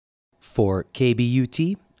For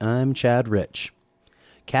KBUT, I'm Chad Rich.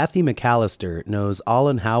 Kathy McAllister knows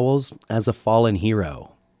Alun Howells as a fallen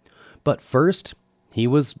hero. But first, he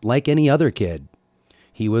was like any other kid.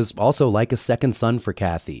 He was also like a second son for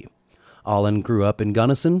Kathy. Alun grew up in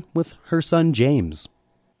Gunnison with her son James.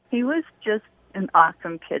 He was just an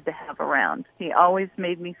awesome kid to have around. He always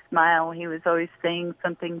made me smile. He was always saying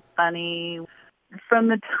something funny. From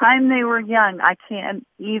the time they were young, I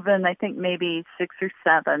think maybe 6 or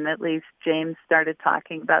 7 at least, James started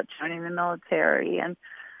talking about joining the military. And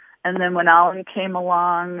then when Alun came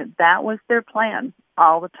along, that was their plan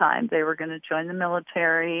all the time. They were going to join the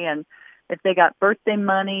military, and if they got birthday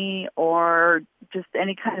money or just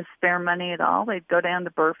any kind of spare money at all, they'd go down to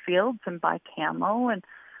Burfields and buy camo, and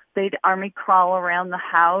they'd army crawl around the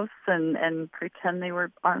house and pretend they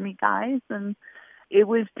were army guys. And it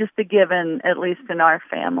was just a given, at least in our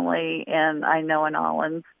family, and I know in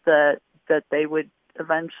Alun's, that they would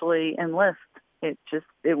eventually enlist. It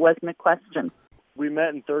wasn't a question. We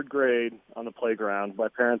met in 3rd grade on the playground. My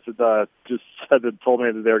parents had told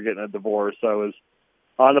me that they were getting a divorce. So I was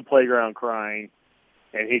on the playground crying,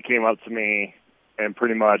 and he came up to me and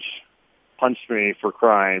pretty much punched me for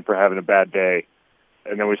crying, for having a bad day.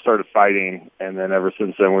 And then we started fighting, and then ever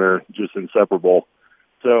since then we were just inseparable.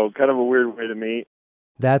 So kind of a weird way to meet.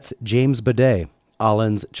 That's James Bidet,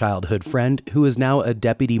 Alun's childhood friend, who is now a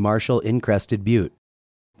deputy marshal in Crested Butte.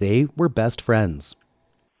 They were best friends.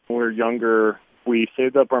 When we were younger, we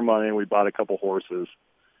saved up our money and we bought a couple horses.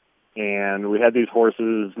 And we had these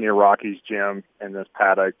horses near Rocky's gym in this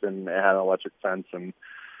paddock, and it had an electric fence. And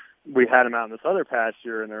we had them out in this other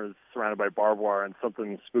pasture, and it was surrounded by barbed wire, and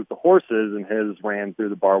something spooked the horses, and his ran through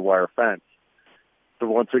the barbed wire fence. So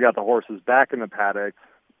once we got the horses back in the paddock,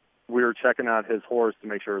 we were checking out his horse to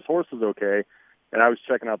make sure his horse was okay, and I was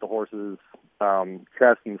checking out the horse's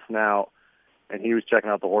chest and snout, and he was checking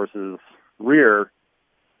out the horse's rear,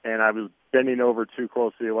 and I was bending over too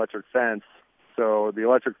close to the electric fence, so the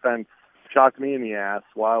electric fence shocked me in the ass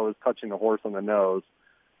while I was touching the horse on the nose,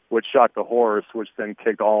 which shocked the horse, which then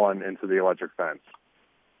kicked Alun into the electric fence.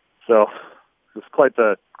 So it was quite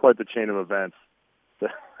the chain of events.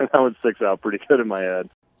 That one sticks out pretty good in my head.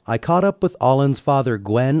 I caught up with Alun's father,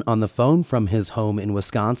 Gwen, on the phone from his home in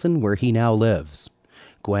Wisconsin, where he now lives.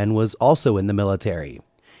 Gwen was also in the military.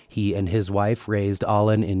 He and his wife raised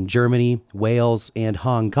Alun in Germany, Wales, and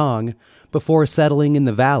Hong Kong before settling in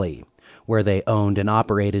the Valley, where they owned and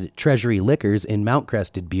operated Treasury Liquors in Mount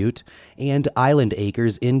Crested Butte and Island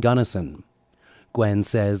Acres in Gunnison. Gwen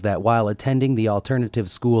says that while attending the alternative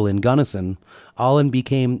school in Gunnison, Alun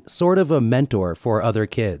became sort of a mentor for other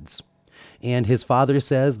kids. And his father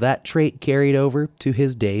says that trait carried over to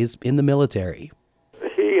his days in the military.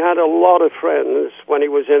 He had a lot of friends when he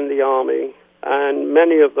was in the Army, and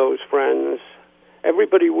many of those friends,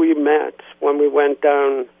 everybody we met when we went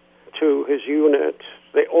down to his unit,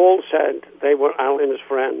 they all said they were Alun's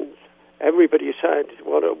friends. Everybody said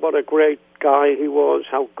what a great guy he was,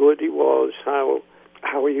 how good he was, how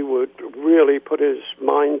he would really put his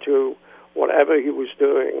mind to whatever he was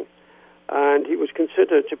doing. And he was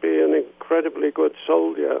considered to be an incredibly good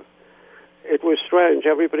soldier. It was strange.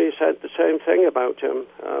 Everybody said the same thing about him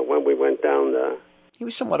when we went down there. He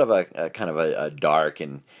was somewhat of a kind of a dark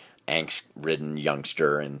and angst-ridden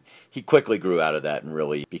youngster, and he quickly grew out of that and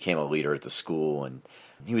really became a leader at the school. And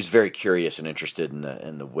he was very curious and interested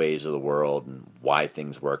in the ways of the world and why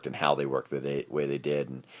things worked and how they worked the way they did.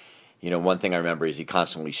 And one thing I remember is he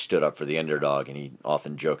constantly stood up for the underdog, and he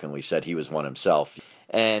often jokingly said he was one himself.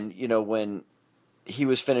 And, when he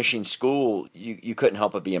was finishing school, you couldn't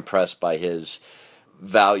help but be impressed by his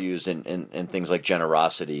values and things like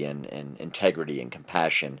generosity and integrity and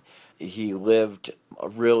compassion. He lived a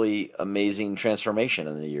really amazing transformation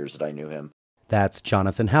in the years that I knew him. That's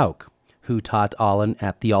Jonathan Houck, who taught Alun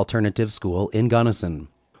at the alternative school in Gunnison.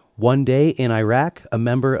 One day in Iraq, a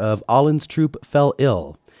member of Alun's troop fell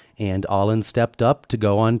ill, and Alun stepped up to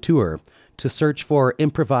go on tour to search for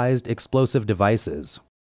improvised explosive devices.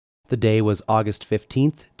 The day was August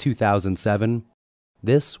 15th, 2007.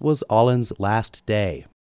 This was Alun's last day.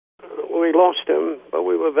 We lost him, but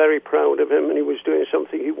we were very proud of him, and he was doing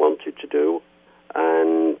something he wanted to do,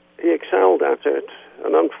 and he excelled at it.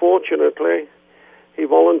 And unfortunately, he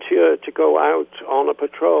volunteered to go out on a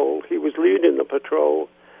patrol. He was leading the patrol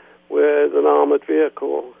with an armored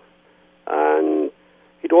vehicle, and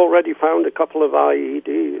he'd already found a couple of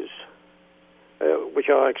IEDs, which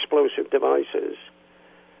are explosive devices.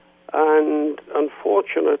 And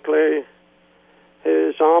unfortunately,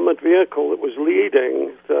 his armored vehicle that was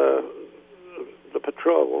leading the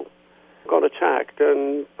patrol got attacked,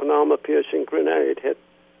 and an armor-piercing grenade hit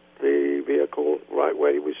the vehicle right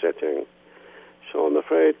where he was sitting. So I'm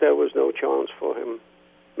afraid there was no chance for him.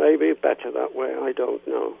 Maybe better that way, I don't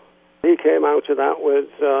know. He came out of that with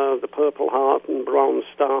the Purple Heart and Bronze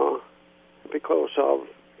Star because of,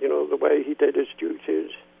 the way he did his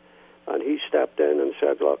duties. And he stepped in and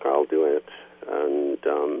said, look, I'll do it. And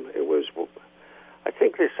it was, I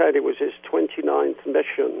think they said it was his 29th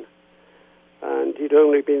mission. And he'd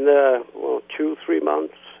only been there, 2-3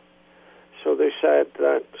 months. So they said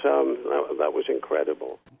that that was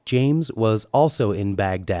incredible. James was also in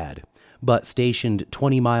Baghdad, but stationed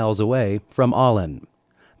 20 miles away from Alun.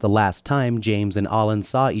 The last time James and Alun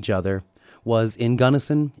saw each other was in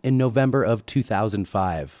Gunnison in November of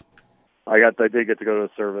 2005. I did get to go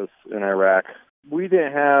to service in Iraq. We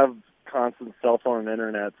didn't have constant cell phone and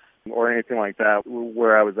internet or anything like that.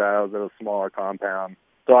 Where I was at a smaller compound.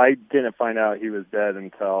 So I didn't find out he was dead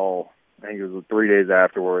until, I think it was 3 days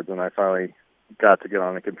afterwards, and I finally got to get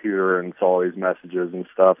on the computer and saw these messages and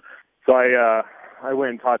stuff. So I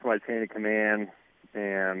went and talked to my chain of command,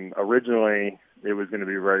 and originally it was going to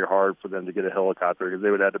be very hard for them to get a helicopter because they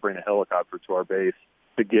would have to bring a helicopter to our base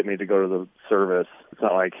to get me to go to the service. It's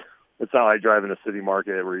not like driving a city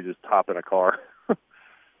market where you just hop in a car.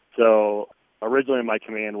 So originally my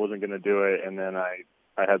command wasn't going to do it, and then I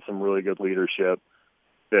had some really good leadership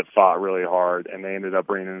that fought really hard, and they ended up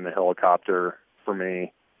bringing in a helicopter for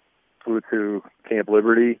me. Flew to Camp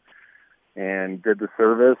Liberty and did the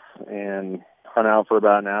service and hung out for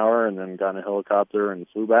about an hour and then got in a helicopter and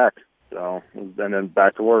flew back. So, and then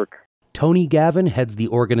back to work. Tony Gavin heads the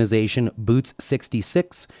organization Boots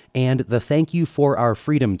 66 and the Thank You for Our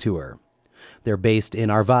Freedom Tour. They're based in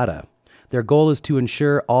Arvada. Their goal is to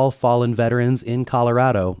ensure all fallen veterans in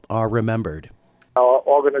Colorado are remembered. Our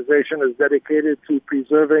organization is dedicated to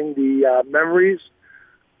preserving the memories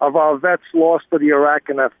of our vets lost to the Iraq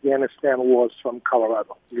and Afghanistan wars from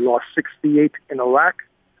Colorado. We lost 68 in Iraq,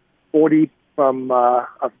 40 from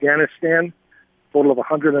Afghanistan, total of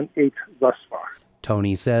 108 thus far.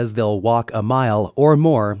 Tony says they'll walk a mile or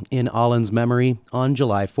more in Alun's memory on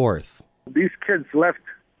July 4th. These kids left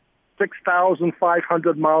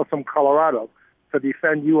 6,500 miles from Colorado to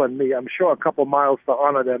defend you and me. I'm sure a couple miles to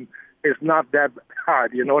honor them is not that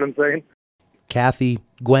hard, you know what I'm saying? Kathy,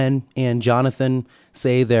 Gwen, and Jonathan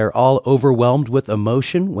say they're all overwhelmed with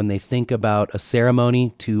emotion when they think about a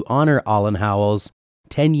ceremony to honor Alun Howells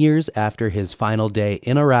 10 years after his final day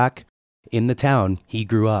in Iraq in the town he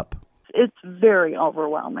grew up. It's very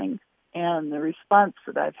overwhelming, and the response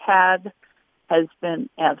that I've had has been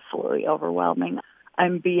absolutely overwhelming.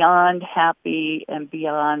 I'm beyond happy and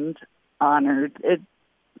beyond honored. It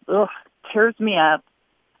tears me up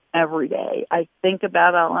every day. I think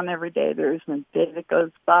about Alun every day. There isn't a day that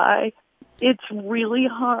goes by. It's really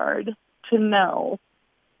hard to know,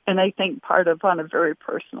 and I think part of on a very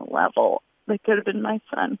personal level, it could have been my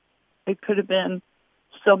son. It could have been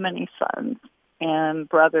so many sons and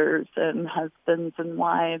brothers and husbands and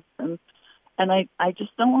wives, and I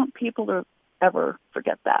just don't want people to ever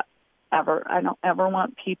forget that, ever. I don't ever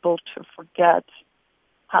want people to forget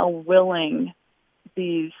how willing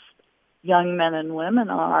these young men and women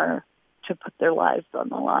are to put their lives on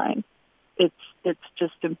the line. It's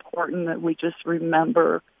just important that we just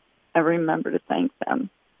remember to thank them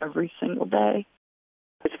every single day.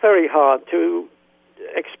 It's very hard to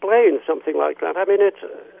explain something like that. I mean,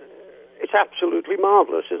 it's absolutely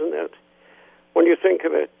marvelous, isn't it? When you think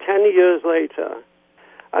of it, 10 years later,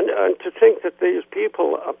 and to think that these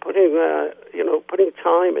people are putting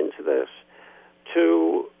time into this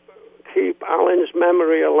to keep Alun's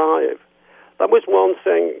memory alive. That was one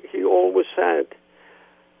thing he always said.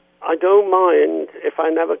 I don't mind if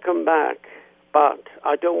I never come back, but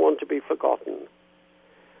I don't want to be forgotten.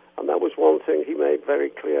 And that was one thing he made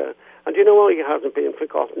very clear. And you know what? He hasn't been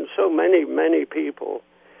forgotten. So many, many people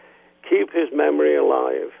keep his memory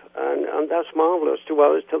alive. And that's marvelous to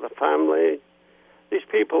us, to the family. These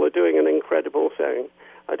people are doing an incredible thing.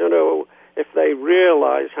 I don't know if they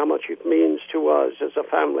realize how much it means to us as a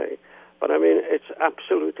family. But I mean, it's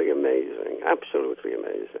absolutely amazing, absolutely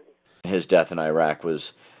amazing. His death in Iraq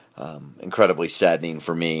was incredibly saddening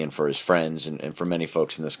for me and for his friends and for many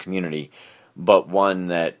folks in this community, but one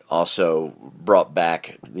that also brought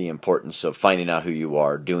back the importance of finding out who you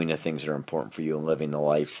are, doing the things that are important for you, and living the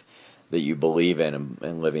life that you believe in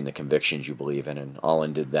and living the convictions you believe in. And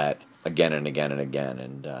Alun did that again and again and again.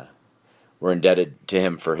 And we're indebted to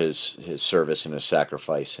him for his service and his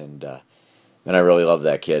sacrifice. And I really love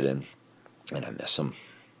that kid, and I miss him.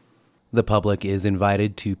 The public is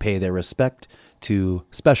invited to pay their respect to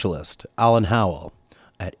specialist Alun Howell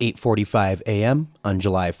at 8:45 a.m. on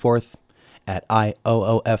July 4th at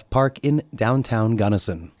IOOF Park in downtown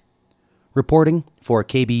Gunnison. Reporting for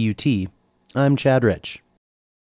KBUT, I'm Chad Rich.